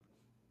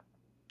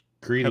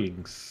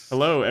Greetings.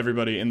 Hello,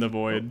 everybody in the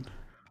void.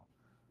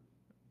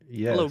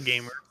 Hello, Yes.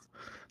 gamer.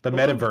 The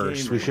Hello,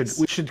 metaverse. We should gamers.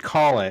 we should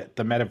call it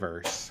the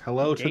metaverse.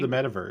 Hello to the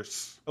Gamer.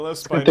 metaverse. Hello,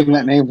 It's a good thing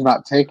that Spider-Man. name's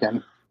not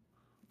taken.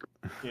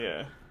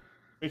 Yeah,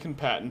 we can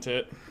patent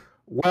it.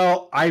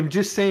 Well, I'm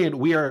just saying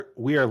we are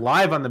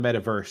live on the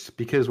metaverse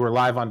because we're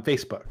live on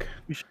Facebook.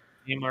 We should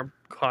name our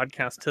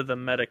podcast to the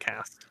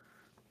Metacast.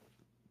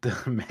 The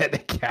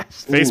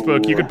Metacast.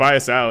 Facebook, you Ooh. could buy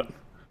us out.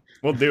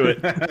 We'll do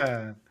it.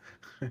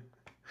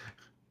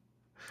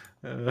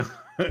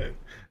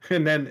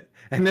 And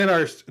then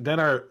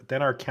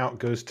our count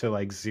goes to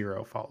like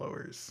 0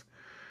 followers.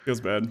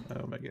 Feels bad.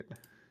 Oh my goodness.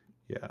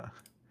 Yeah.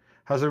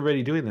 How's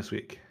everybody doing this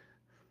week?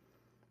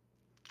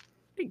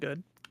 Pretty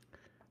good.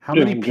 How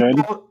many Doing good.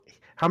 people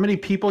how many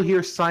people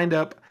here signed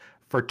up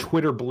for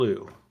Twitter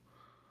Blue?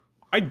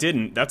 I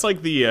didn't. That's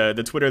like the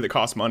Twitter that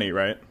costs money,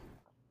 right?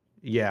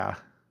 Yeah.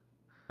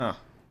 Huh.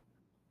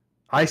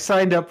 I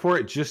signed up for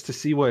it just to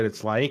see what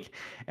it's like.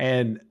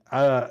 And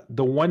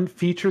the one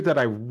feature that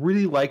I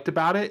really liked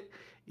about it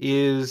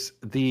is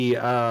the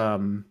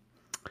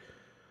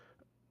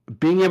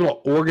being able to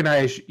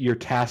organize your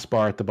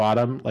taskbar at the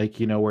bottom, like,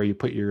 you know, where you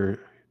put your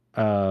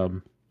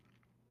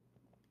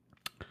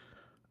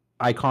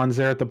icons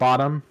there at the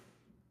bottom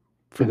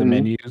for the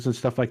menus and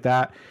stuff like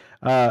that.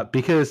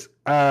 Because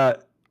I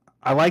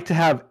like to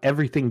have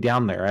everything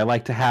down there. I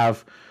like to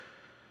have,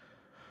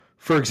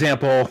 for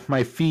example,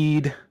 my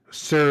feed,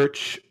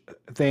 search,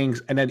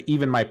 things, and then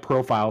even my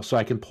profile, so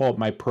I can pull up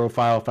my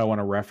profile if I want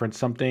to reference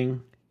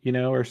something, you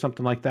know, or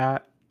something like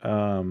that.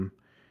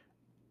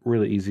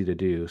 Really easy to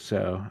do.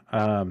 So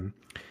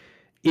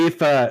if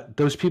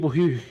those people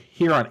who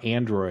here on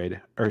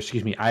Android, or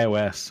excuse me,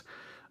 iOS,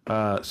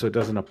 so it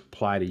doesn't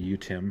apply to you,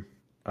 Tim,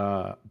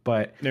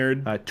 but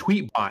Nerd.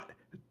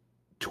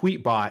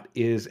 Tweetbot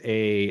is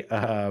a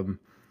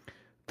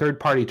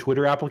third-party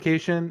Twitter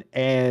application,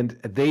 and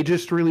they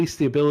just released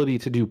the ability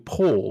to do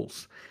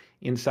polls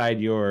inside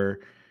your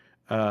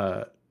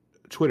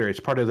Twitter. It's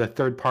part of the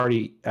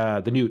third-party,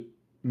 the new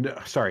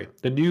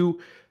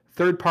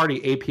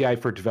third-party API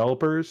for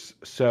developers.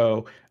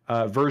 So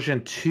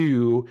version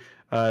 2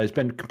 has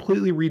been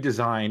completely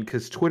redesigned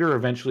because Twitter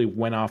eventually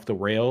went off the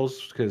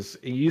rails, because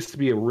it used to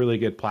be a really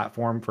good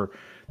platform for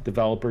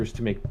developers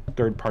to make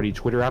third-party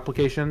Twitter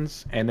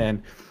applications, and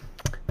then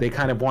they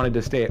kind of wanted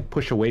to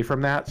push away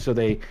from that, so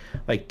they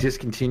like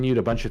discontinued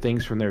a bunch of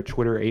things from their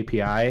Twitter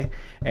API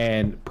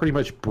and pretty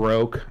much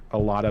broke a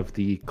lot of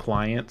the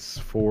clients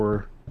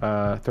for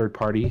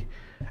third-party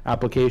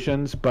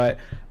applications. But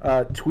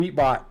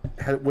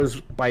Tweetbot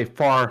was by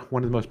far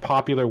one of the most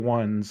popular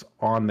ones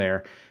on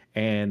there,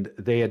 and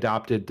they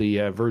adopted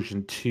the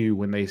version 2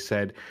 when they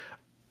said,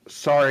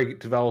 sorry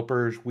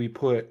developers, we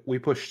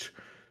pushed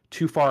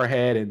too far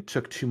ahead and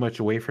took too much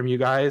away from you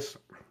guys.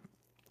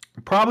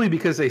 Probably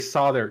because they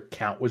saw their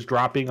count was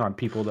dropping on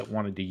people that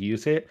wanted to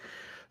use it.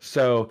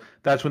 So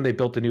that's when they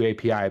built the new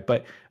API.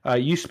 But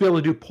you used to be able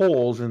to do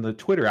polls in the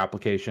Twitter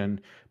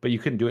application, but you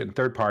couldn't do it in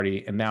third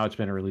party, and now it's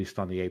been released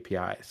on the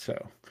API. So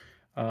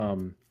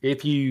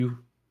if you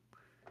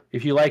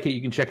like it,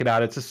 you can check it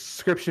out. It's a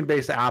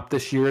subscription-based app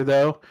this year,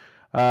 though,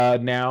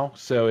 now.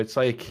 So it's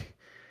like,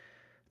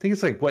 I think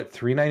it's like, what,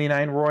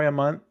 $3.99 Roy a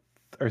month?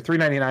 Or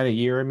 $3.99 a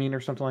year, I mean, or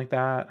something like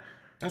that.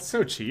 That's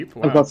so cheap. I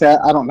was Wow. about to say,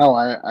 I don't know.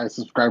 I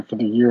subscribed for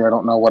the year. I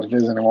don't know what it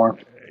is anymore.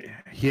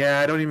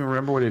 Yeah, I don't even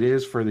remember what it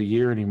is for the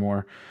year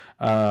anymore.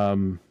 Let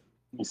me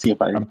see if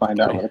I can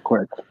find out real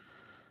quick.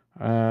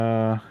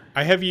 I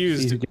have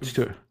easy used to get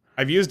to it.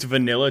 I've used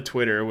vanilla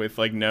Twitter with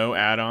like no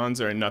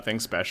add-ons or nothing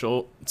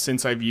special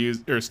since I've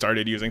used or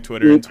started using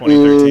Twitter in It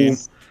 2013.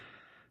 is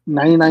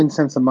 99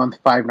 cents a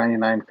month,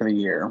 $5.99 for the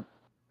year.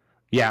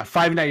 Yeah,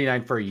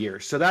 $5.99 for a year.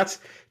 So that's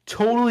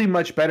totally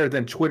much better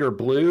than Twitter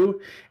Blue,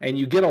 and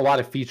you get a lot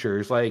of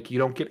features. Like, you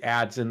don't get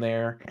ads in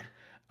there.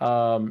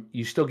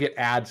 You still get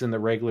ads in the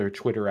regular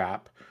Twitter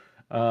app.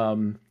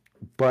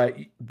 But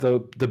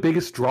the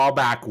biggest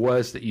drawback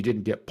was that you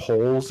didn't get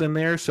polls in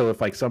there. So if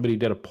like somebody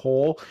did a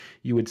poll,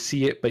 you would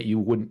see it, but you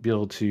wouldn't be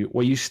able to.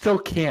 Well, you still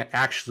can't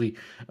actually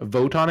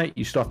vote on it.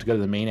 You still have to go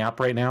to the main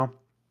app right now.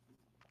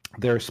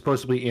 They're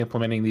supposed to be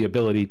implementing the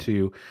ability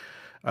to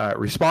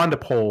respond to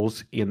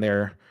polls in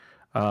there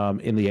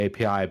in the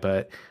API,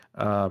 but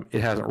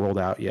it hasn't rolled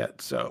out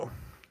yet. So,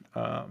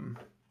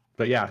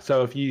 but yeah.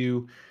 So if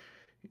you're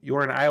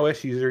an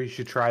iOS user, you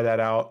should try that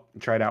out.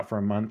 Try it out for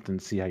a month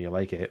and see how you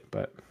like it.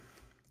 But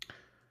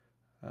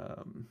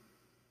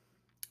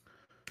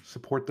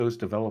support those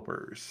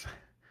developers.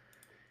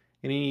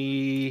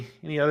 Any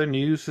other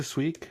news this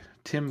week?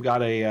 Tim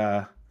got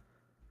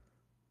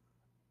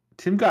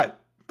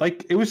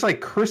like, it was like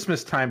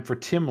Christmas time for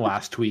Tim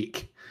last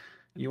week.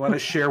 You want to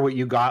share what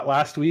you got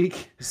last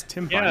week? Is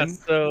Tim Yeah, buying?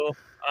 so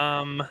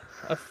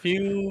a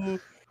few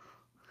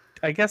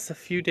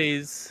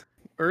days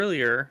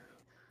earlier,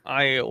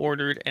 I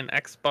ordered an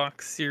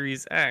Xbox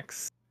Series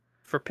X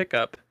for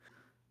pickup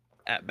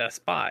at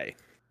Best Buy.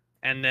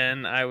 And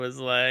then I was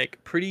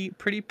like pretty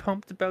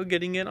pumped about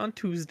getting it on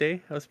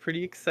Tuesday. I was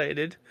pretty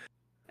excited.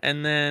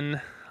 And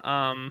then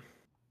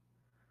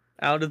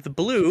out of the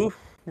blue,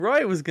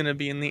 Roy was gonna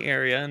be in the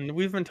area, and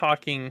we've been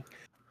talking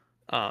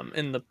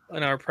in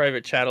our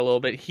private chat a little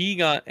bit.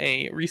 He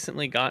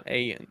recently got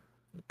a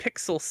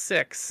Pixel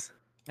 6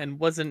 and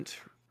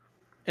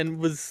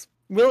was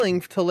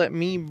willing to let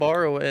me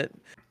borrow it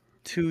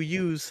to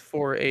use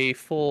for a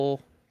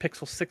full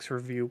Pixel 6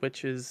 review,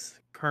 which is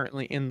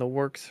currently in the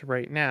works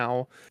right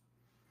now.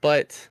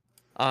 But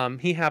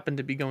he happened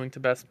to be going to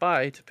Best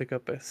Buy to pick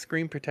up a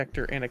screen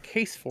protector and a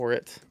case for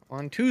it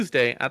on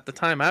Tuesday at the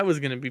time I was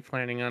going to be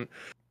planning on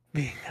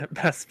being at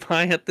Best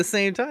Buy at the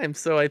same time.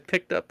 So I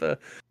picked up a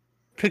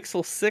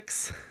Pixel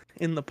 6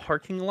 in the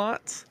parking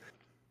lot,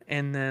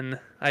 and then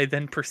I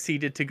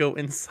proceeded to go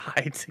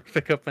inside to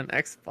pick up an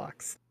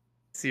Xbox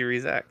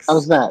Series X.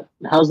 How's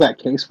that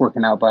case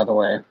working out, by the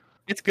way?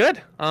 It's good.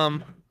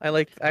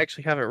 I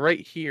actually have it right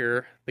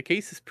here. The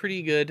case is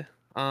pretty good.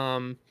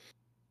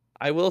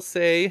 I will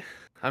say,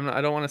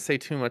 I don't want to say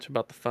too much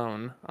about the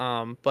phone.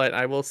 But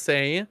I will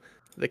say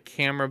the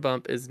camera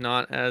bump is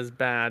not as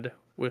bad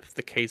with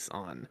the case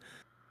on.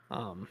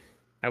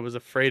 I was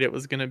afraid it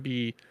was going to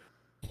be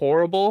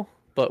horrible,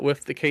 but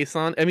with the case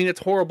on, I mean,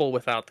 it's horrible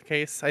without the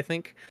case, I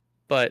think,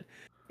 but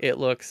it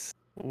looks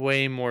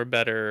way more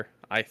better,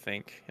 I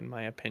think, in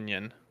my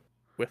opinion,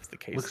 with the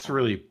case. Looks on.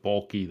 really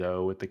bulky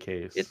though with the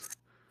case. It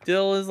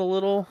still is a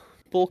little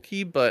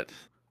bulky, but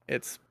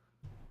it's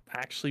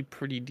actually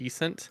pretty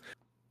decent.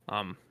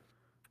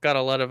 Got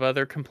a lot of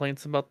other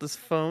complaints about this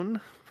phone,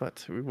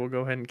 but we will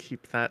go ahead and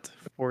keep that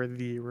for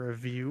the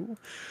review.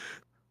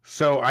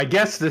 So I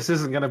guess this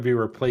isn't going to be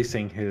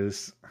replacing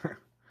his.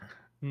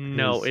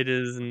 No, it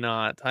is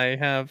not. I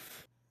have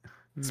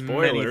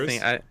Spoilers.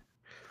 I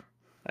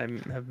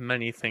have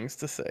many things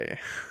to say.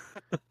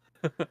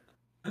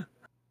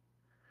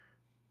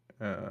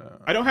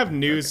 I don't have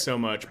news so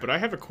much, but I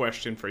have a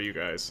question for you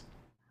guys.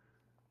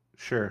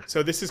 Sure.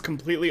 So this is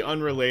completely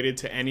unrelated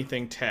to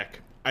anything tech.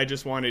 I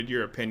just wanted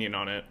your opinion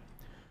on it.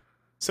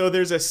 So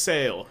there's a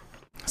sale.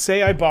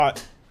 Say I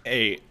bought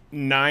a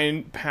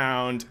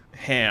 9-pound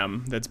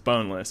ham that's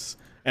boneless,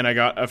 and I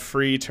got a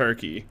free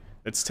turkey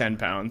that's 10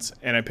 pounds,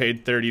 and I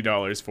paid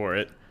 $30 for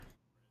it.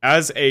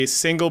 As a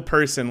single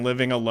person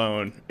living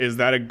alone, is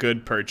that a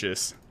good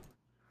purchase?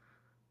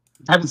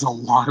 That is a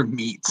lot of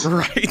meat.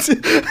 Right.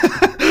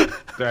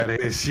 That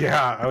is,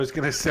 yeah. I was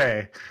gonna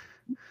say.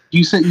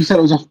 You said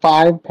it was a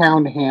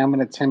 5-pound ham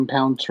and a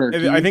 10-pound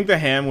turkey. I think the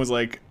ham was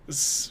like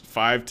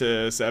 5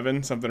 to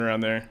 7, something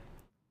around there.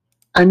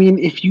 I mean,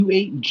 if you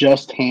ate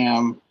just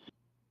ham,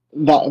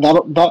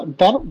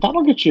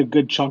 that'll get you a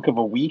good chunk of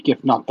a week,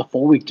 if not the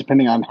full week,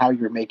 depending on how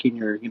you're making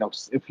your,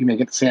 if you make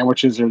it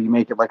sandwiches or you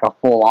make it like a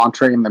full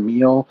entree in the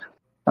meal.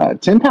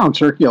 10-pound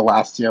turkey will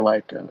last you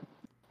like a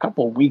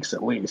couple of weeks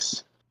at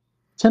least.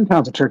 10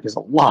 pounds of turkey is a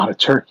lot of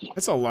turkey.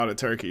 That's a lot of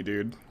turkey,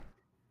 dude.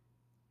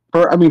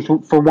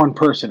 For one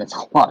person, it's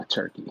a lot of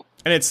turkey.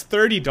 And it's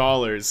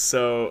 $30,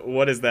 so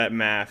what is that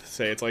math?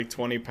 Say it's like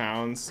 20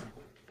 pounds.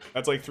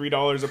 That's like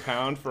 $3 a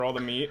pound for all the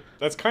meat.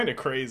 That's kind of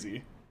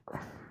crazy.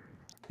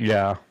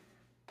 Yeah.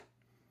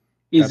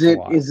 Is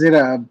it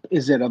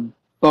a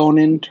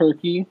bone-in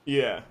turkey?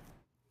 Yeah.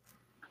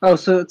 Oh,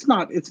 so it's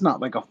not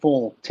like a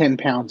full 10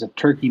 pounds of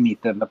turkey meat.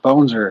 Then the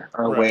bones are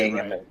weighing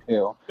in there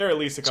too. They're at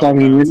least a couple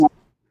pounds.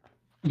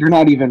 You're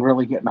not even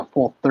really getting a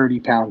full 30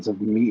 pounds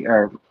of meat,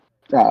 or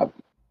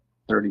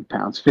 30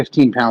 pounds,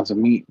 15 pounds of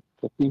meat.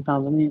 15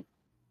 pounds of meat?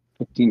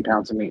 15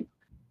 pounds of meat.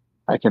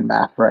 I can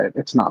math right.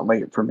 It's not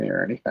late for me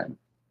or anything.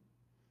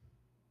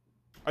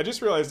 I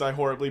just realized I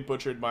horribly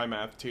butchered my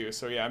math too.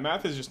 So yeah,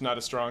 math is just not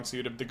a strong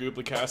suit of the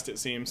Gooblecast, it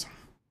seems.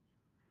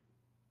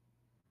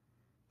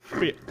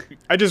 But yeah,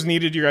 I just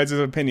needed your guys'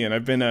 opinion.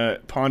 I've been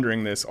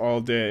pondering this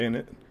all day, and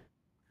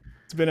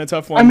it's been a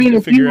tough one to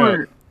figure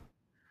out.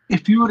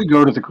 If you were to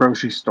go to the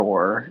grocery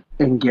store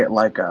and get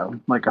like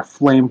a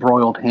flame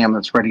broiled ham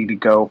that's ready to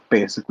go,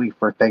 basically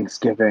for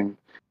Thanksgiving,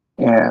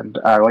 and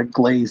like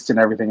glazed and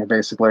everything, and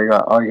basically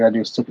all you gotta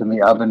do is stick it in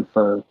the oven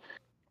for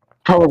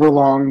however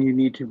long you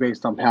need to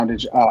based on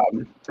poundage.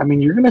 I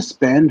mean, you're gonna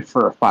spend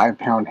for a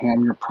 5-pound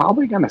ham, you're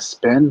probably gonna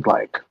spend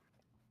like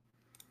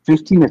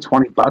 $15 to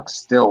 $20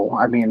 still.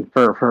 I mean,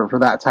 for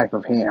that type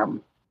of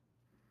ham.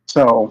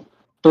 So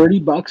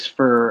 $30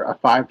 for a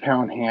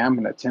 5-pound ham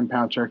and a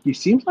 10-pound turkey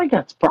seems like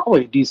that's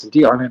probably a decent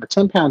deal. I mean, a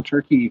 10-pound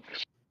turkey,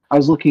 I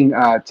was looking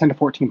 10 to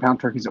 14-pound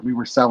turkeys that we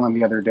were selling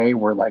the other day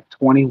were like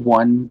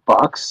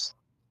 $21.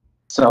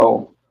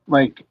 So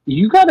like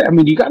you got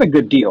a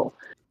good deal.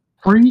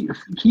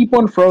 Keep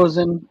one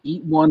frozen,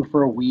 eat one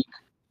for a week.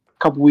 A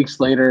couple weeks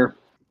later,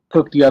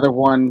 cook the other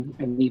one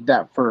and need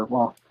that for,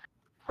 well,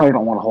 probably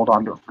don't want to hold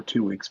on to it for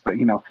 2 weeks, but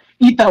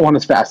eat that one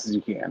as fast as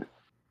you can.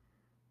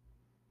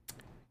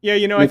 Yeah,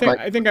 I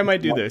think I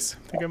might do this.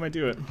 I think I might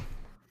do it.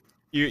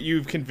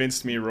 You've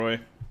convinced me,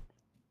 Roy.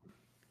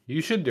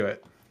 You should do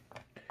it.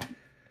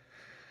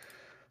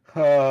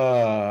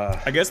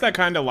 I guess that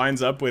kind of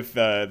lines up with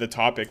the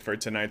topic for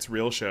tonight's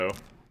real show,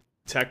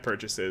 tech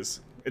purchases.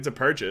 It's a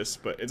purchase,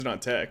 but it's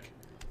not tech.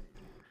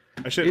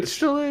 It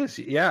still is.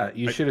 Yeah,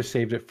 you should have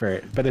saved it for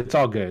it, but it's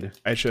all good.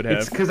 I should have.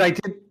 It's because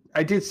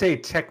I did say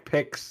tech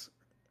picks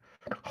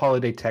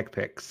holiday tech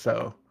picks.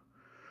 So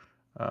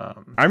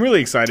I'm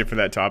really excited for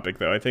that topic,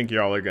 though. I think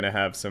y'all are gonna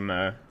have some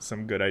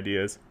good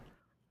ideas.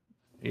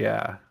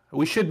 yeah,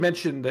 we should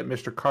mention that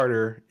Mr.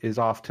 Carter is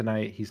off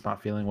tonight. He's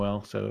not feeling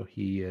well, so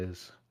he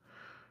is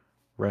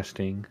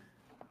resting.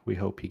 We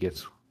hope he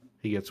gets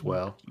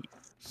well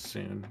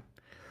soon.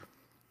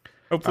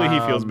 Hopefully he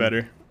feels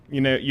better.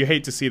 You know, you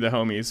hate to see the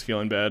homies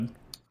feeling bad.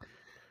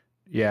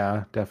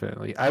 Yeah,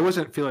 definitely. I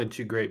wasn't feeling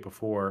too great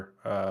before.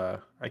 I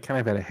kind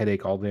of had a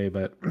headache all day,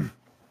 but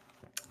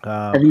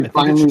Have you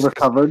finally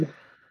recovered?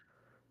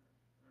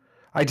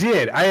 I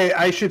did.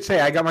 I should say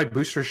I got my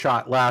booster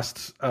shot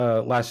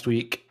last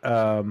week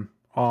on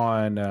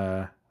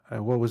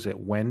what was it,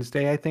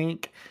 Wednesday, I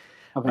think.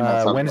 I think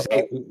that sounds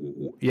Wednesday,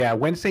 right. yeah,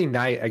 Wednesday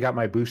night I got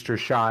my booster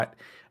shot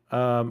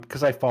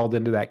because I fall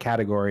into that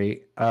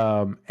category,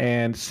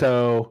 and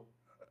so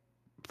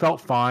felt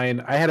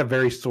fine. I had a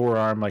very sore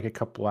arm like a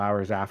couple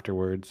hours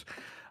afterwards,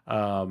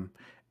 and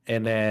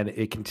then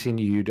it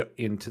continued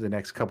into the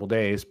next couple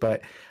days.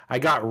 But I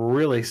got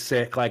really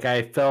sick. Like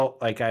I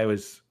felt like I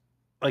was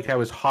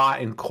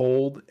hot and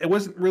cold. It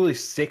wasn't really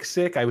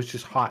sick. I was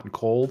just hot and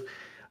cold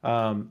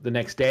the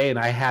next day, and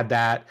I had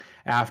that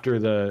after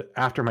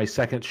my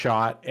second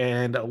shot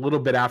and a little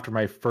bit after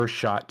my first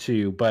shot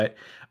too. But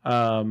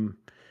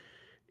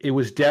it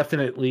was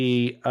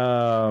definitely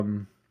a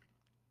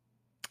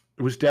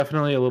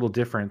little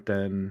different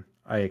than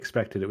I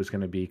expected it was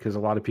going to be, because a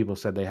lot of people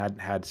said they hadn't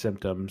had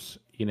symptoms,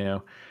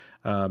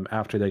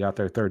 after they got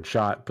their third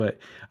shot. But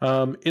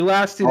it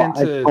lasted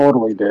into. I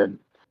totally did.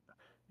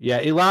 Yeah,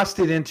 it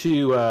lasted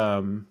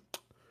into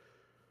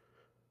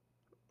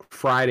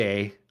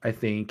Friday, I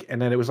think,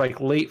 and then it was like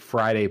late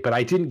Friday, but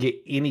I didn't get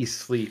any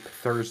sleep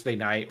Thursday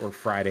night or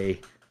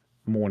Friday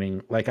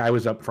morning. Like I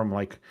was up from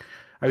I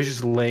was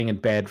just laying in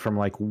bed from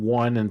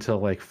 1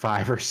 until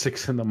 5 or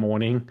 6 in the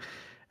morning,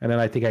 and then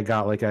I think I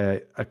got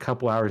a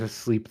couple hours of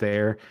sleep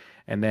there,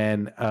 and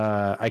then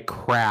I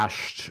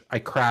crashed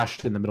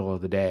in the middle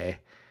of the day,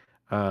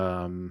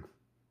 for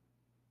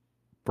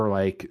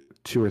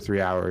 2 or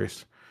 3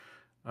 hours.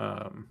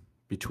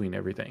 Between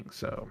everything,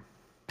 so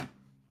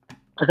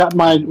I got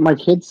my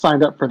kids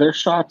signed up for their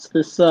shots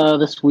this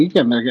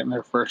weekend. They're getting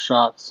their first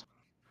shots.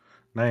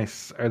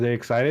 Nice. Are they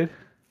excited?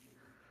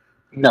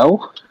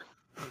 No,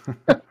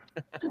 but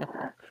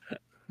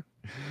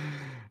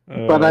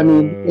I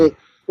mean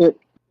it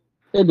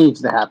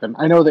needs to happen.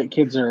 I know that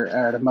kids are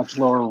at a much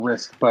lower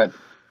risk, but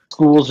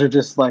schools are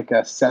just like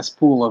a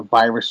cesspool of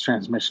virus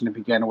transmission to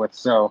begin with.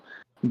 So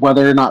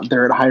whether or not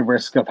they're at high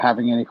risk of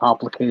having any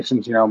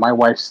complications, my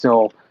wife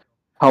still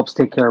helps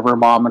take care of her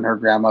mom and her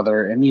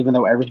grandmother. And even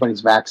though everybody's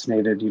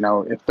vaccinated,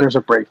 if there's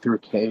a breakthrough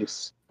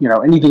case,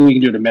 anything we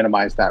can do to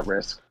minimize that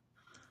risk.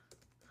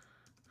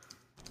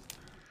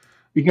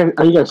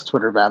 Are you guys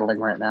Twitter battling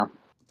right now?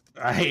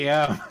 I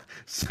am.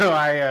 So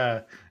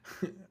I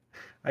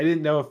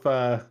didn't know if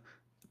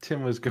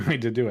Tim was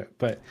going to do it,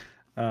 but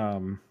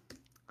I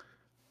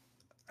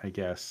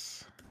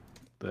guess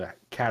the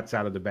cat's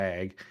out of the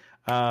bag.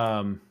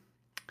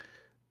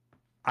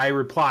 I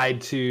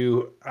replied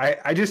to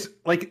I just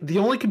the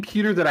only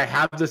computer that I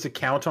have this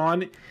account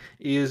on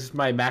is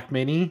my Mac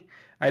Mini.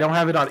 I don't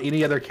have it on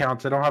any other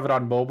accounts. I don't have it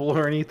on mobile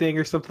or anything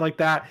or something like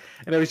that.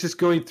 And I was just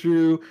going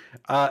through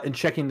and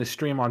checking the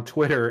stream on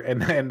Twitter,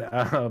 and then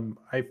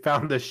I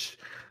found the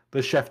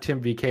Chef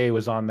Tim VK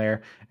was on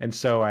there, and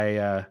so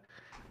I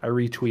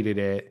retweeted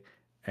it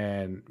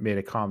and made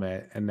a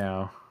comment, and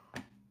now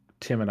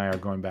Tim and I are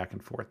going back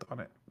and forth on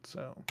it.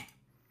 So,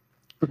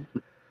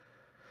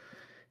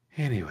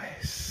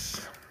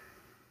 anyways,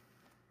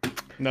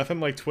 nothing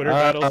like Twitter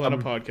battles on a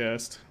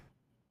podcast.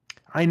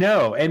 I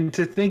know, and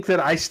to think that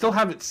I still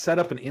haven't set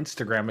up an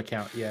Instagram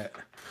account yet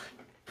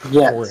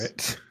for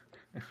it.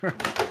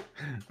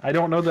 I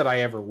don't know that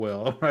I ever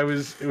will. It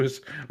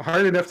was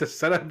hard enough to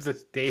set up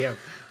this damn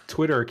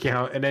Twitter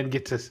account and then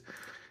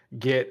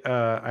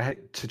I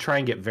had to try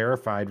and get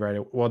verified,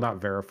 right? Well, not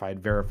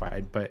verified,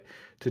 but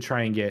to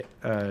try and get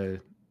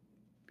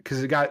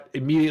because it got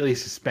immediately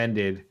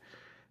suspended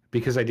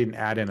because I didn't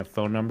add in a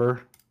phone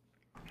number.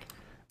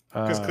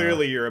 Because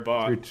clearly you're a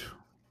bot.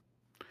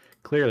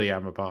 Clearly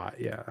I'm a bot,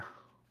 yeah.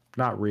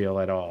 Not real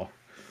at all.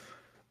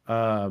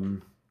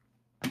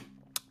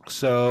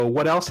 So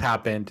what else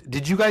happened?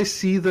 Did you guys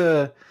see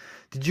the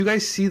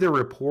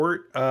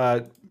report?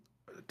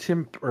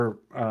 Tim or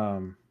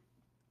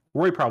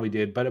Roy probably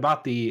did, but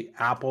about the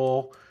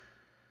Apple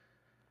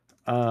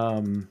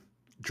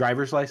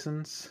driver's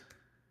license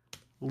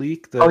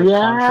leak. I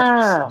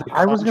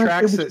was going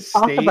to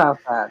talk about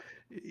that.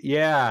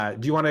 Yeah.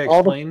 Do you want to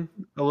explain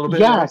a little bit?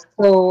 Yeah.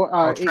 So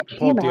it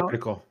came out. The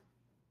article.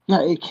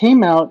 Yeah, it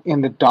came out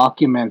in the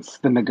documents,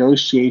 the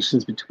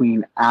negotiations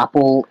between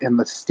Apple and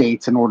the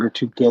states in order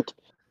to get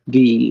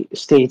the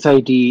state's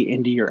ID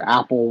into your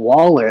Apple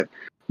wallet,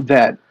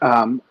 that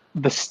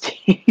the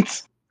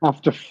states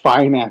have to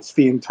finance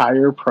the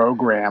entire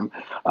program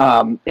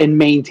and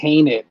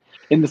maintain it.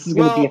 And this is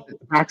going to be at the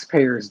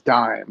taxpayer's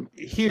dime.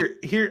 Here,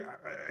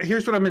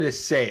 here's what I'm going to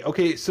say.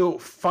 Okay, so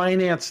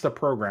finance the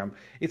program.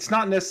 It's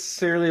not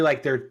necessarily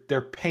like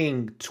they're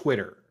paying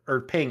Twitter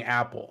or paying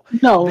Apple.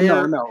 No, no,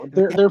 They're no.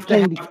 they They're have to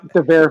paying to have keep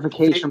the they,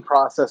 verification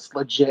process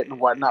legit and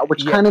whatnot,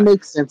 which yeah, kind of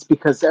makes sense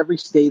because every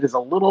state is a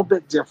little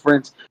bit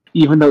different,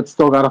 even though it's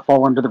still got to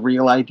fall under the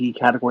real ID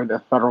category that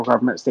the federal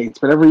government states.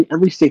 But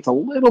every state's a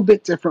little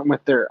bit different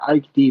with their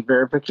ID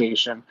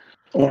verification,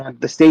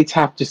 and the states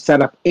have to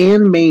set up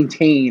and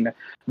maintain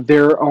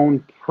their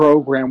own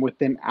program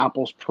within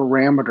Apple's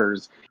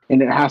parameters,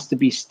 and it has to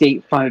be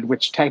state funded,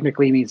 which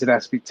technically means it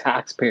has to be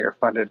taxpayer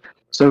funded.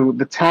 So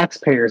the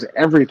taxpayers,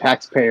 every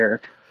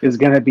taxpayer, is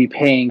going to be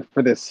paying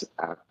for this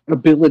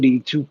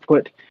ability to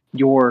put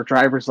your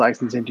driver's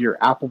license into your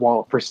Apple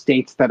Wallet for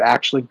states that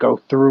actually go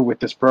through with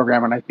this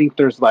program. And I think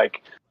there's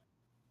like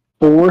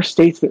 4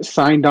 states that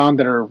signed on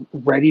that are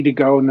ready to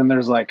go, and then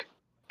there's like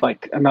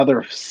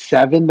another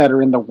 7 that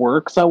are in the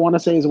works. I want to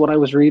say is what I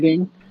was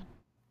reading.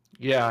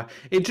 yeah.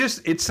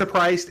 It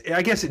surprised.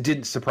 I guess it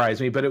didn't surprise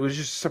me, but it was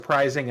just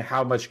surprising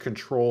how much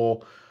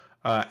control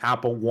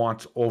Apple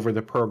wants over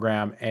the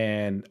program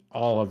and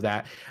all of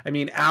that. I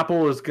mean,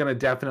 Apple is going to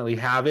definitely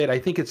have it. I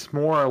think it's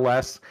more or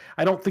less.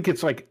 I don't think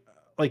it's like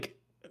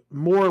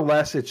more or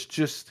less. It's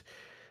just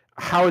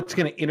how it's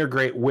going to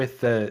integrate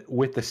with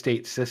the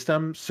state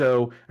system.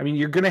 So, I mean,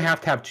 you're going to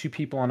have 2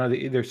 people on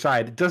either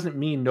side. It doesn't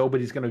mean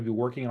nobody's going to be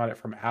working on it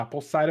from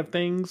Apple's side of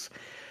things,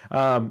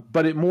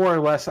 but it more or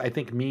less, I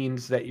think,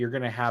 means that you're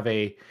going to have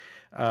a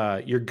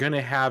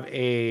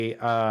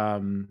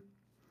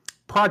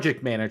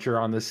project manager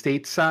on the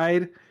state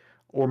side,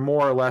 or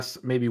more or less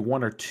maybe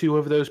 1 or 2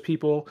 of those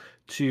people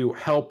to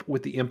help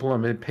with the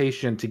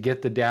implementation to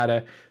get the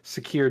data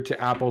secured to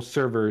Apple's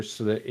servers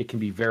so that it can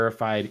be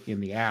verified in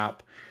the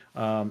app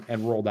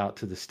and rolled out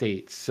to the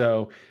states.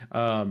 So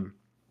and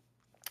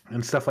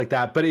stuff like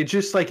that. But it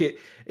just like it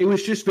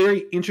was just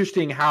very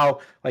interesting how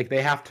like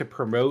they have to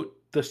promote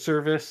the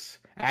service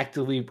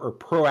actively or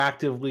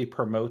proactively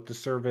promote the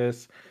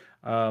service,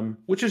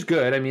 which is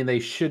good. I mean, they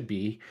should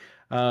be.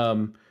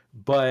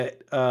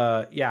 But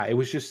yeah, it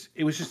was just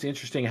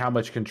interesting how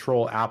much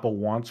control Apple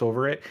wants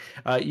over it.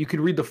 You can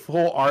read the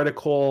full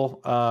article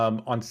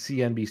on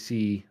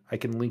CNBC. I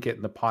can link it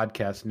in the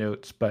podcast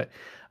notes, but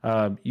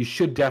you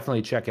should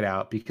definitely check it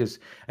out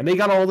and they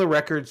got all the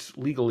records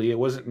legally.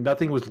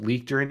 Nothing was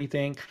leaked or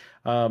anything.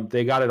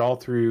 They got it all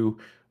through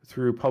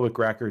Public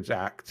Records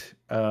Act,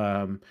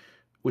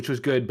 which was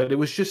good. But it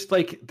was just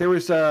like there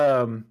was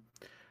I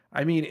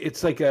mean,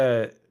 it's like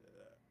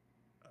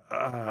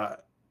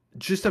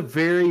just a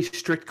very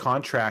strict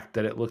contract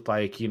that it looked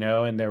like,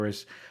 and there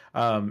was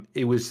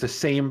it was the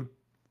same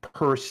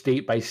per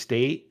state by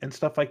state and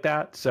stuff like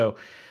that. So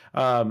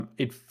I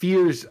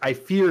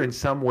fear in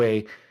some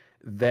way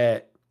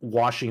that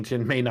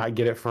Washington may not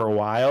get it for a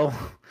while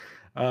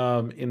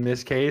in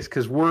this case,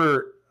 because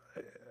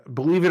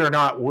believe it or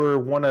not, we're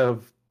one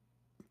of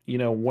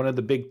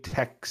the big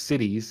tech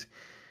cities.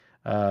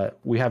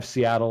 We have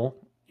Seattle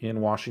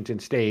in Washington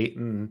State,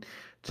 and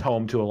it's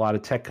home to a lot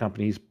of tech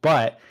companies,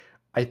 but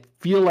I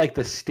feel like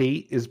the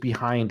state is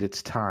behind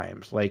its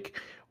times. Like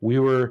we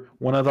were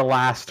one of the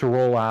last to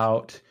roll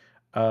out.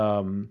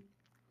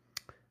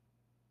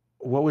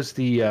 What was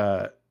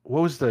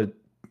the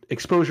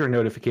exposure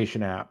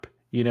notification app?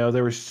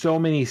 There were so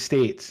many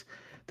states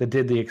that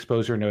did the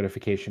exposure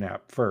notification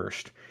app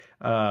first,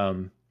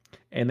 and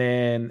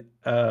then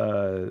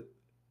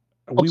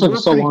we took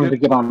so long to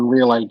get on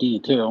Real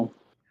ID too.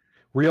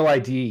 Real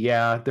ID,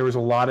 yeah. There was a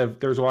lot of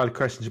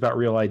questions about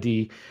Real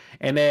ID,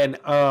 and then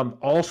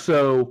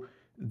also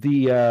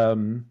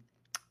the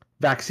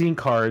vaccine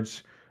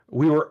cards.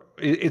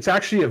 It's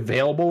actually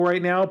available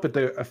right now, but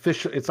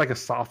it's like a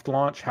soft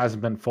launch,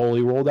 hasn't been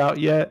fully rolled out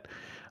yet.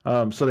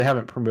 So they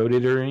haven't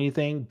promoted it or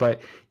anything,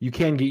 but you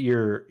can get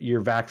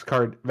your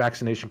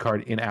vaccination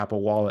card in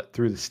Apple Wallet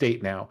through the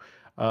state now.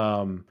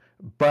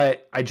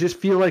 But I just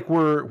feel like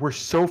we're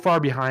so far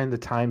behind the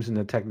times and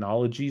the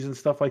technologies and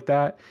stuff like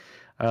that.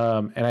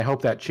 And I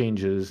hope that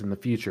changes in the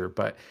future,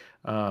 but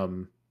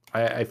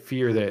I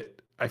fear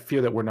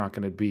that we're not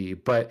going to be.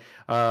 But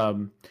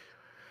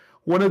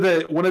one of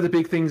the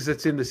big things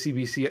that's in the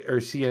CBC or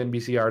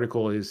CNBC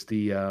article is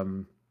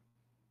the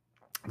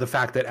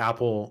fact that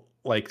Apple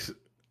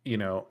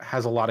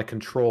has a lot of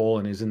control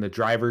and is in the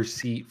driver's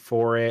seat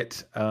for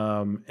it,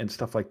 and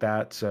stuff like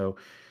that. So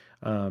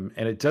and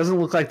it doesn't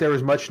look like there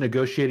was much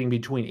negotiating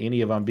between any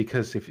of them,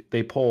 because if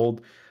they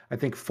polled, I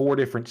think 4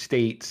 different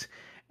states,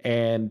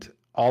 and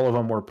all of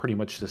them were pretty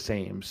much the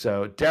same.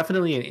 So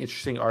definitely an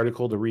interesting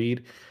article to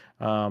read.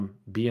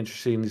 Be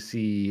interesting to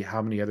see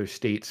how many other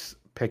states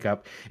pick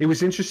up. It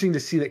was interesting to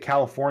see that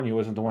California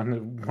wasn't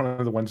one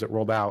of the ones that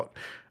rolled out.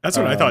 That's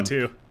what I thought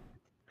too.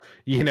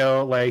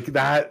 Like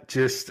that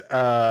just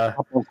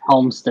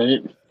home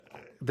state.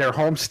 Their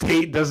home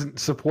state doesn't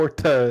support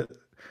the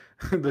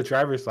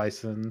driver's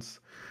license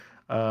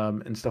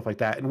and stuff like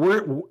that. And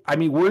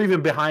we're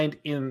even behind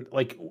in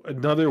like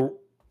another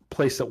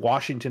place that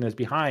Washington is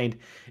behind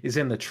is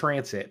in the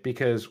transit,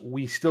 because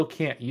we still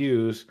can't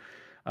use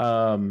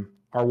our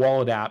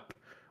wallet app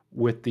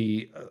with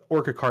the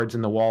Orca cards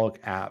in the Wallet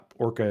app.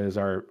 Orca is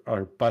our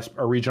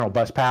regional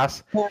bus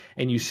pass,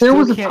 and you still There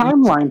was a can't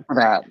timeline for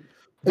that.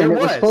 There and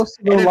it was supposed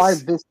to go and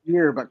live this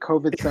year, but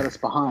COVID set us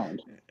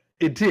behind.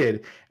 It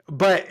did,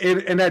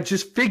 and that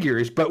just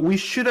figures. But we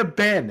should have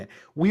been.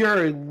 We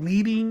are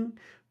leading.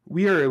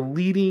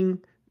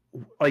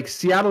 Like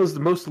Seattle is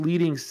the most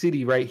leading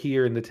city right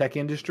here in the tech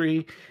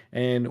industry,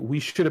 and we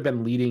should have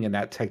been leading in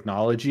that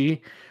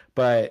technology.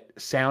 But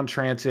Sound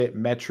Transit,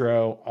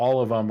 Metro, all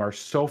of them are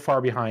so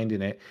far behind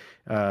in it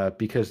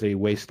because they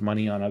waste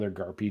money on other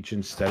garbage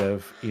instead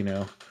of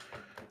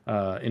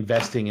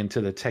investing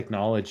into the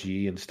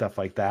technology and stuff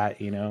like that.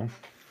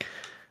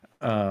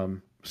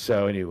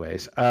 So,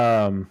 anyways,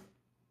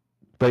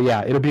 but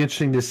yeah, it'll be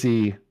interesting to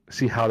see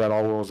how that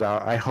all rolls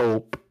out.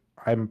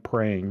 I'm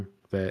praying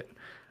that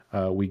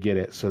we get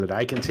it so that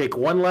I can take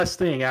one less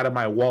thing out of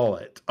my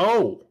wallet.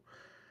 Oh,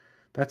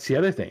 that's the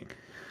other thing.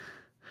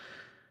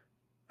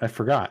 I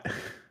forgot.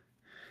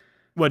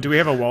 What, do we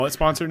have a wallet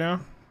sponsor now?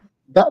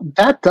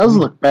 That does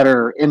look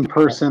better in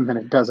person than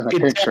it does in a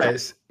picture.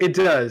 It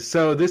does.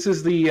 So this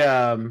is the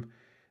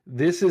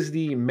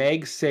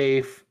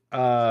MagSafe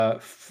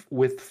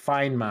with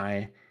Find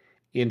My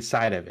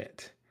inside of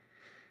it.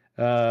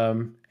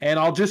 And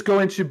I'll just go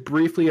into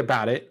briefly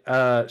about it.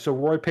 So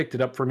Roy picked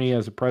it up for me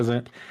as a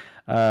present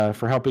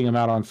for helping him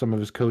out on some of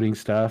his coding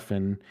stuff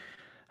and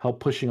help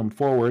pushing him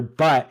forward.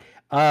 But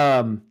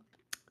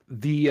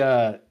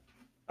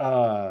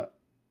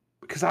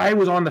because I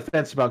was on the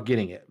fence about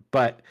getting it,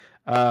 but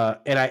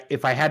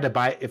if I had to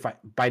buy it, if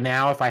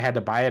I had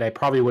to buy it, I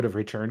probably would have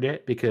returned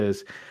it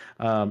because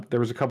there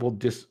was a couple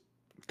just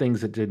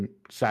things that didn't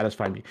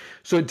satisfy me.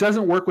 So it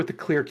doesn't work with the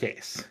clear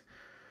case.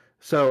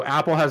 So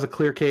Apple has a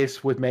clear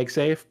case with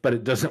MagSafe, but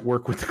it doesn't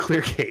work with the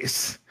clear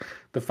case.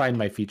 The Find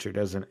My feature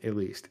doesn't, at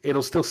least.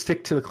 It'll still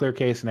stick to the clear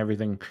case and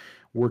everything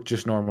work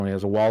just normally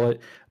as a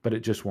wallet, but it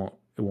just won't.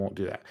 It won't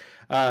do that.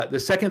 The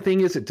second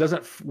thing is it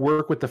doesn't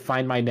work with the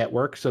Find My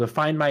network. So the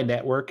Find My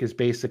network is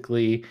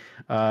basically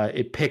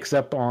it picks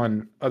up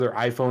on other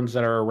iPhones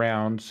that are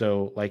around.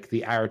 So like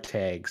the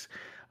AirTags.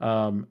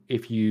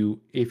 If you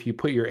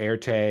put your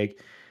AirTag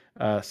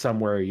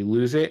somewhere, you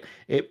lose it.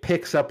 It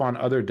picks up on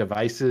other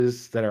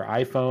devices that are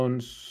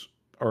iPhones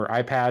or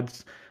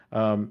iPads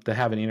that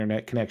have an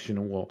internet connection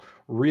and will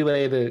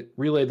relay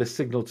the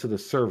signal to the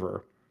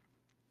server.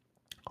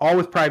 All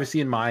with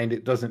privacy in mind.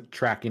 It doesn't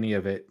track any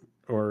of it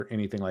or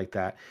anything like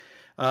that.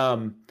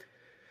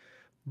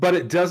 But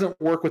it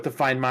doesn't work with the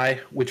Find My,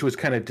 which was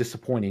kind of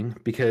disappointing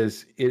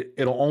because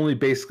it'll only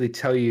basically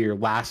tell you your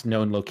last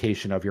known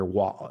location of your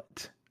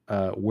wallet,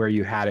 where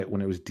you had it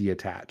when it was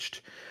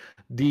deattached.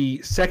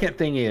 The second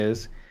thing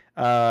is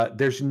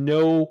there's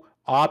no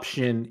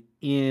option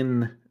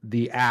in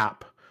the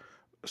app.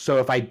 So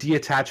if I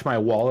deattach my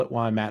wallet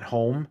while I'm at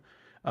home,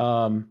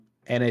 and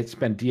it's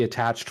been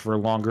deattached for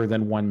longer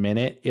than 1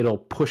 minute, it'll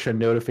push a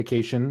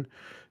notification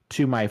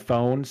to my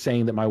phone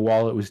saying that my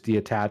wallet was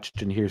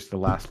deattached and here's the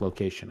last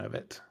location of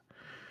it.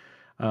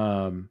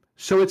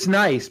 So it's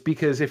nice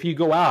because if you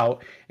go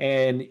out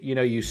and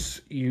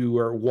you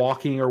are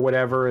walking or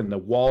whatever and the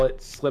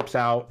wallet slips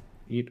out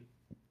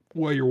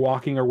while you're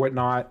walking or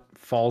whatnot,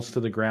 falls to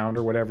the ground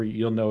or whatever,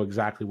 you'll know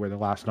exactly where the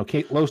last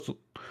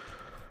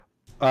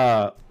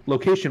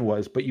location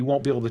was, but you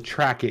won't be able to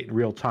track it in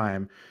real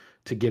time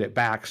to get it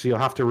back. So you'll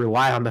have to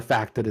rely on the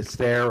fact that it's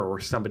there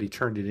or somebody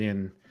turned it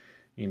in.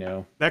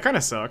 That kind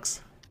of sucks.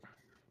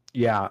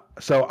 Yeah.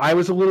 So I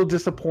was a little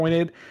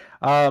disappointed.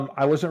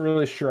 I wasn't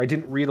really sure. I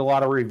didn't read a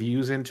lot of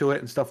reviews into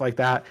it and stuff like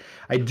that.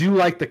 I do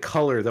like the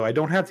color though. I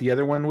don't have the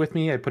other one with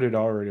me. I put it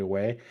already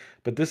away,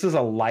 but this is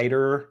a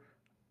lighter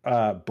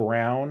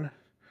brown.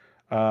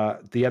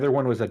 The other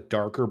one was a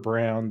darker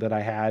brown that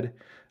I had.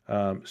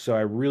 So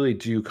I really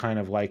do kind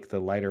of like the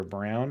lighter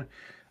brown.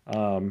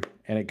 And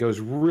it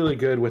goes really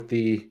good with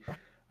the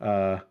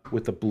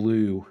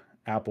blue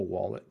Apple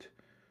Wallet.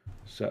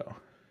 So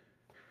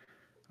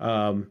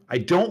I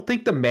don't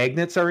think the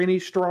magnets are any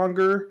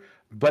stronger,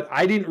 but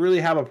I didn't really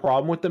have a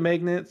problem with the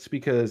magnets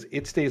because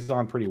it stays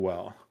on pretty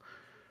well.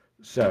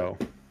 So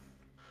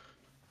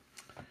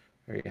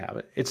there you have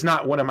it. It's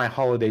not one of my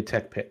holiday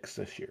tech picks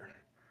this year.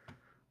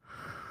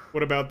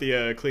 What about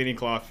the cleaning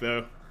cloth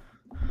though?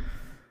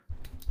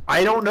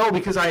 I don't know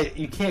because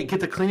you can't get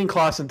the cleaning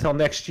cloths until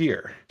next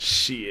year.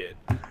 Shit.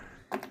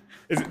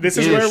 This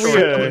is where we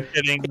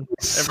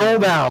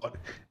sold out.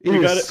 It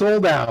is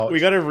sold out. We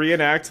got to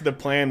reenact the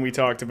plan we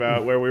talked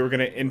about where we were going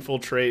to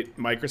infiltrate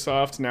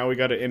Microsoft. Now we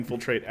got to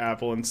infiltrate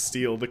Apple and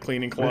steal the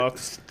cleaning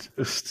cloths.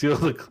 Steal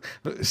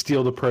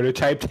the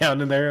prototype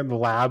down in there in the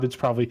lab. It's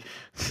probably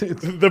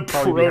the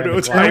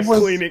prototype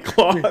cleaning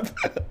cloth.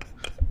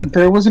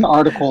 There was an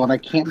article, and I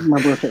can't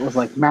remember if it was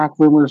like Mac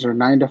Rumors or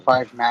 9 to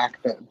 5 Mac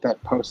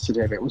that posted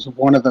it. It was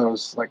one of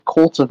those like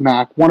Cults of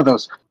Mac, one of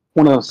those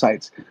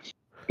sites,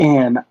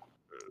 and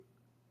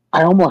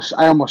I almost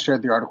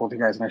shared the article with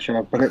you guys, and I should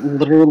have, but it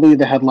literally,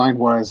 the headline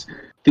was,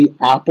 "The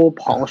Apple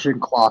polishing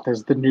cloth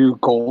is the new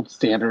gold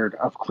standard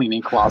of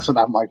cleaning cloths." And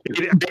I'm like, I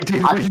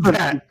did read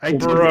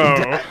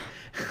that.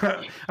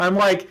 I'm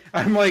like,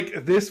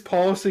 this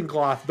polishing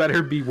cloth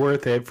better be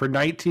worth it for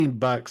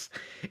 $19.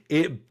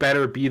 It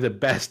better be the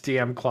best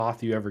damn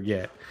cloth you ever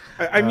get.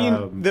 I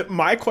mean,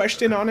 my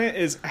question on it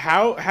is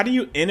how do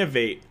you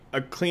innovate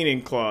a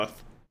cleaning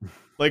cloth?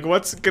 Like,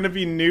 what's gonna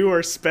be new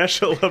or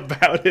special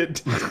about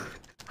it?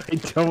 I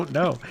don't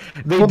know.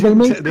 They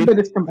make sure that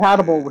it's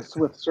compatible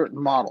with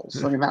certain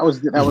models. I mean, that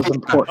was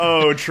important.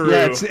 Oh, true.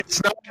 Yeah,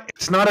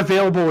 it's not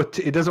available with.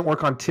 It doesn't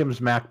work on Tim's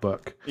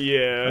MacBook.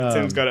 Yeah,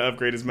 Tim's got to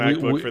upgrade his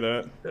MacBook for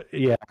that.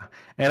 Yeah,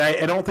 and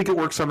I don't think it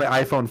works on the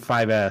iPhone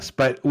 5S,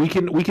 but we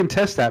can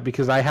test that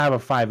because I have a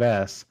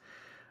 5S.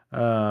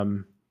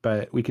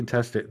 But we can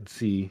test it and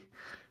see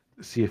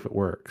if it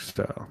works.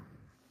 So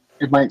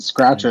it might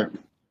scratch it.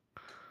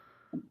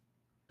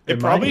 It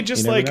probably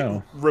just like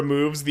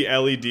removes the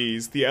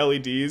LEDs. The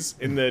LEDs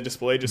in the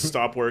display just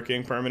stop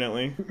working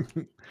permanently.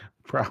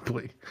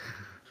 Probably.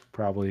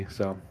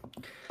 So,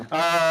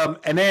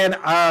 and then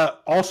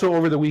also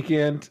over the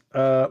weekend,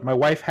 my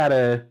wife had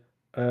a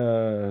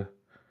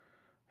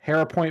hair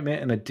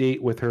appointment and a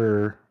date with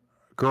her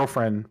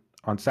girlfriend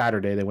on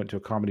Saturday. They went to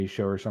a comedy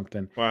show or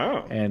something.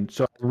 Wow! And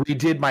so I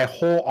redid my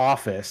whole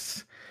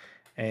office,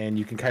 and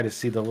you can kind of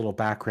see the little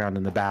background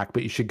in the back.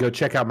 But you should go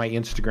check out my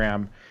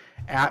Instagram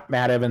at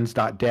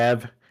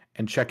mattevans.dev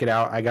and check it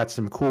out. I got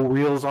some cool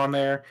reels on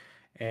there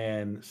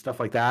and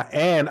stuff like that.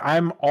 And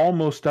I'm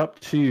almost up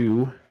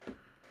to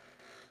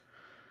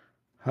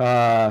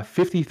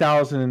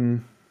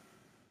 50,000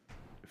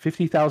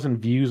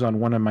 views on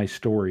one of my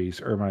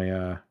stories or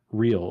my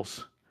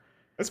reels.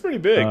 That's pretty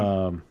big.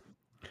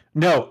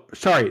 No,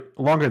 sorry,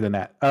 longer than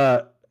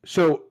that.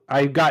 So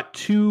I've got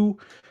two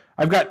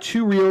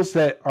reels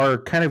that are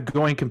kind of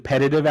going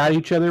competitive at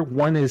each other.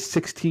 One is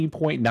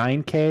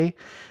 16.9K.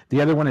 The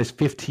other one is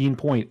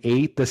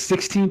 15.8. The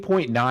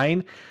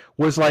 16.9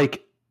 was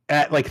like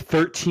at like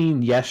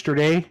 13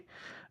 yesterday.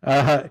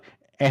 And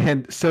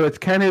so it's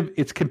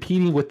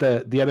competing with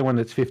the other one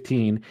that's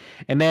 15.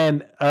 And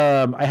then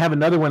I have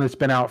another one that's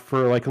been out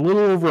for like a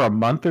little over a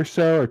month or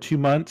so, or 2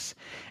 months,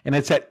 and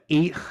it's at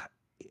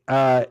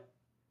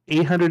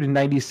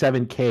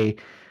 897K.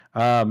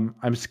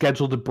 I'm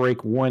scheduled to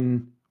break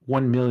 1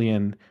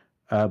 million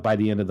by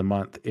the end of the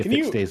month if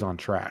it stays on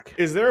track.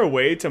 Is there a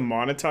way to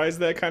monetize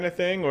that kind of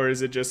thing, or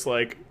is it just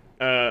like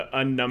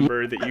a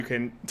number that you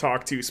can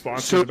talk to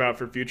sponsors about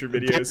for future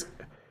videos?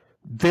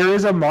 There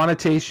is a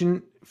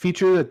monetization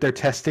feature that they're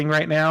testing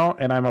right now,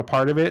 and I'm a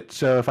part of it.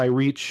 So if I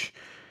reach,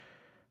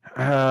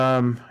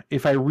 I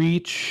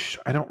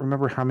don't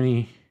remember how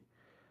many.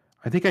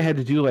 I think I had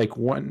to do like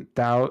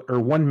 1,000 or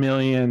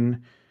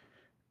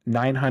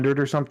 1,900,000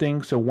 or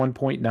something. So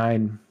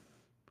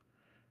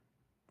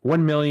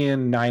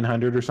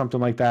 1,900,000 or something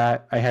like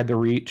that. I had to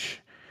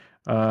reach,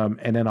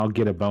 and then I'll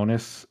get a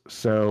bonus.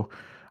 So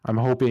I'm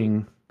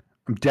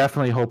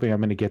definitely hoping I'm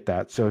going to get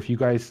that. So if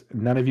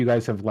none of you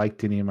guys have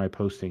liked any of my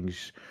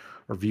postings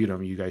or viewed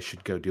them, you guys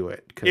should go do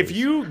it. If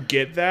you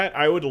get that,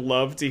 I would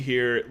love to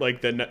hear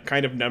like the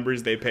kind of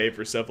numbers they pay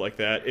for stuff like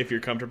that. If you're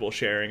comfortable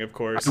sharing, of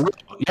course.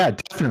 Yeah,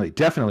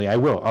 definitely. I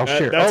will. I'll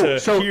share.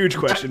 That's a huge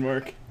question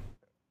mark.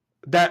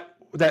 That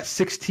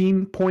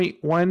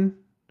 16.1.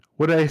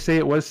 What did I say?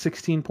 It was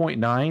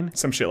 16.9.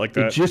 Some shit like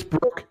that. It just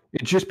broke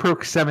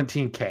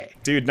 17K.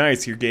 Dude,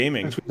 nice. You're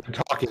gaming. That's what I'm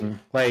talking.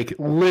 Like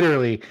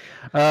literally.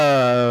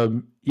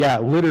 Yeah,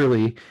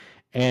 literally.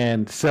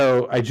 And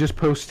so I just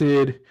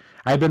posted.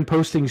 I've been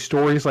posting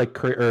stories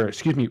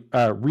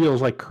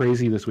reels like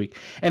crazy this week.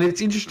 And it's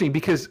interesting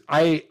because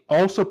I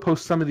also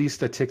post some of these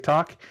to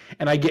TikTok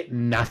and I get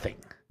nothing.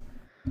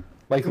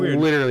 Like weird.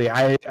 Literally,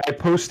 I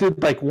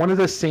posted like one of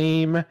the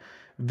same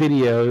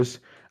videos.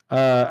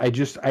 I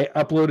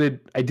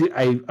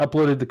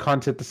uploaded the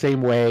content the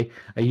same way.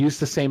 I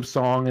used the same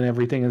song and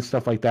everything and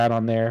stuff like that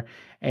on there,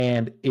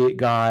 and it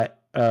got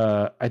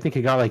I think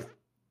it got like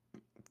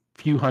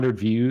few hundred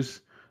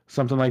views,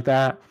 something like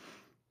that.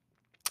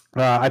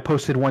 I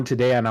posted one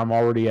today and I'm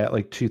already at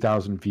like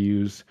 2,000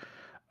 views.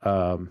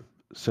 So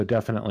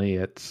definitely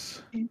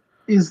it's.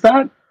 Is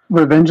that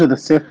Revenge of the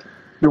Sith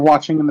you're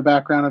watching in the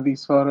background of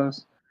these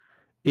photos?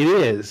 It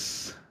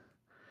is.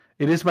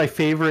 It is my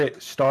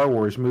favorite Star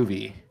Wars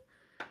movie.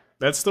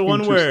 That's the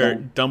one where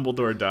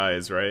Dumbledore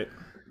dies, right?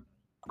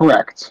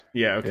 Correct.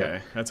 Yeah, okay.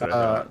 Yeah. That's what I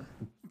thought.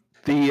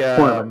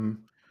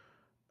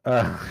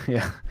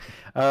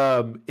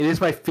 It is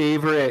my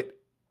favorite.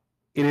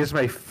 It is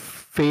my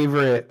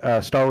favorite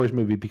Star Wars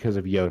movie because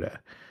of Yoda.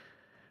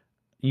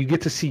 You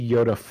get to see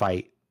Yoda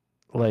fight,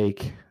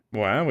 like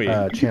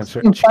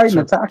Chancellor. Fight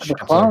and Attack of the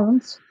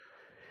Clones.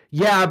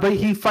 Yeah, but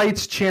he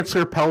fights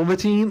Chancellor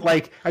Palpatine.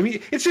 Like, I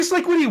mean, it's just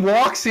like when he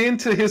walks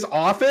into his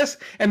office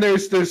and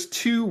there's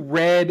two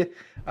red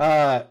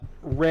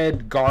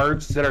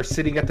guards that are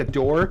sitting at the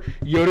door.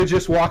 Yoda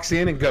just walks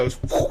in and goes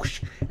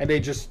whoosh, and they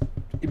just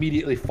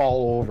immediately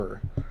fall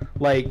over.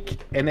 Like,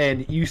 and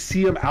then you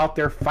see them out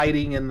there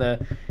fighting in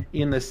the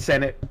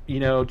Senate,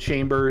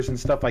 chambers and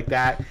stuff like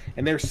that,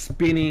 and they're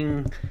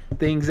spinning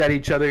things at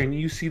each other, and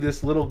you see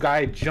this little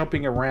guy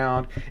jumping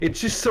around.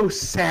 It's just so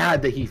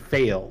sad that he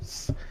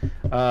fails.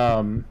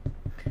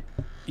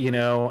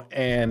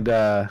 and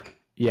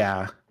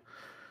yeah.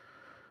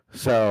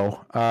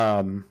 So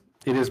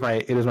it is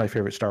my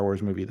favorite Star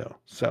Wars movie though.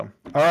 So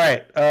all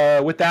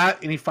right, with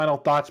that, any final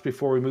thoughts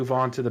before we move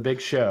on to the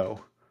big show?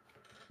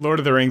 Lord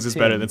of the Rings is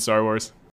better than Star Wars.